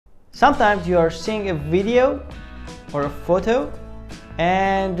Sometimes you are seeing a video or a photo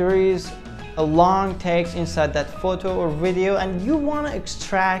and there is a long text inside that photo or video and you want to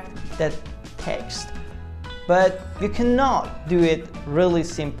extract that text, but you cannot do it really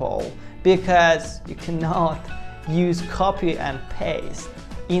simple because you cannot use copy and paste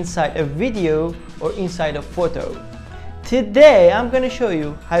inside a video or inside a photo. Today I'm going to show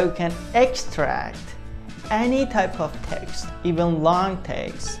you how you can extract any type of text, even long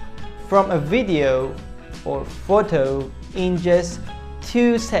text, from a video or photo in just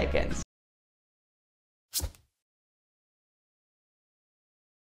 2 seconds.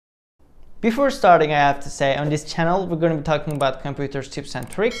 Before starting, I have to say on this channel we're going to be talking about computer tips and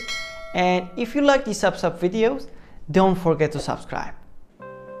tricks, and if you like these types of videos, don't forget to subscribe.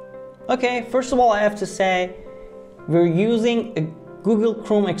 Okay, first of all I have to say we're using a Google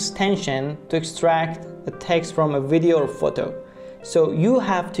Chrome extension to extract a text from a video or photo. So you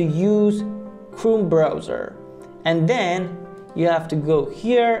have to use Chrome browser and then you have to go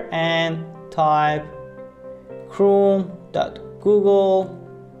here and type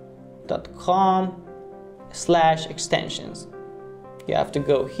chrome.google.com/extensions. You have to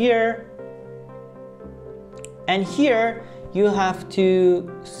go here and here you have to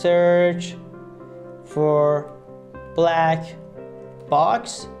search for black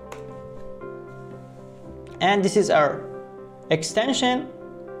box, and this is our extension.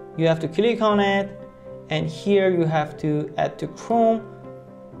 You have to click on it and here you have to add to Chrome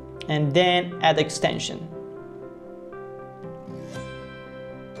and then add extension.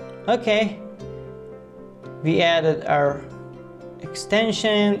 Okay, we added our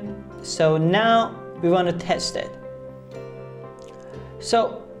extension, so now we want to test it.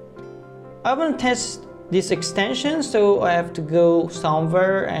 So I want to test this extension, so I have to go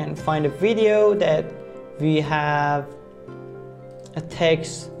somewhere and find a video that we have a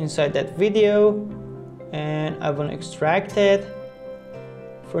text inside that video and I want to extract it.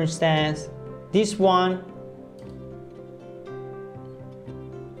 For instance, this one.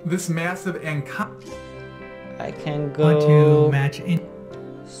 This massive and I can go to match in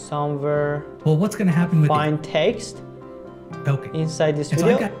somewhere. Well, what's going to happen with find text inside this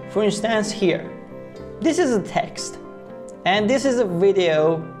video? For instance, here. This is a text and this is a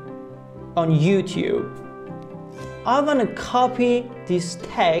video on YouTube. I want to copy this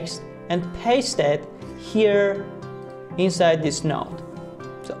text and paste it here inside this node.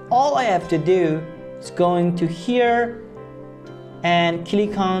 So all I have to do is going to here and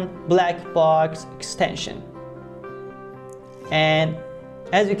click on black box extension. And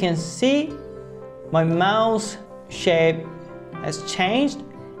as you can see, my mouse shape has changed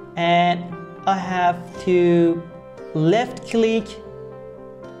and I have to left click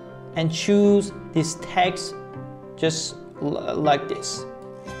and choose this text just like this.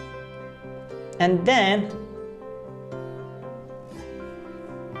 And then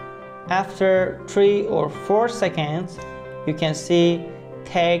after 3 or 4 seconds, you can see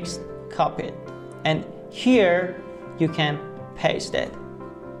text copied. And here you can paste it.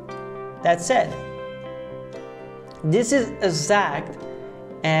 That's it. This is exact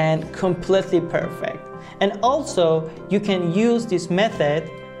and completely perfect. And also you can use this method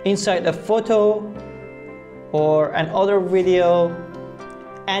inside a photo or another video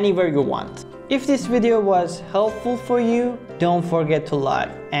anywhere you want. If this video was helpful for you, don't forget to like,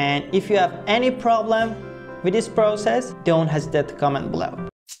 and if you have any problem with this process, don't hesitate to comment below.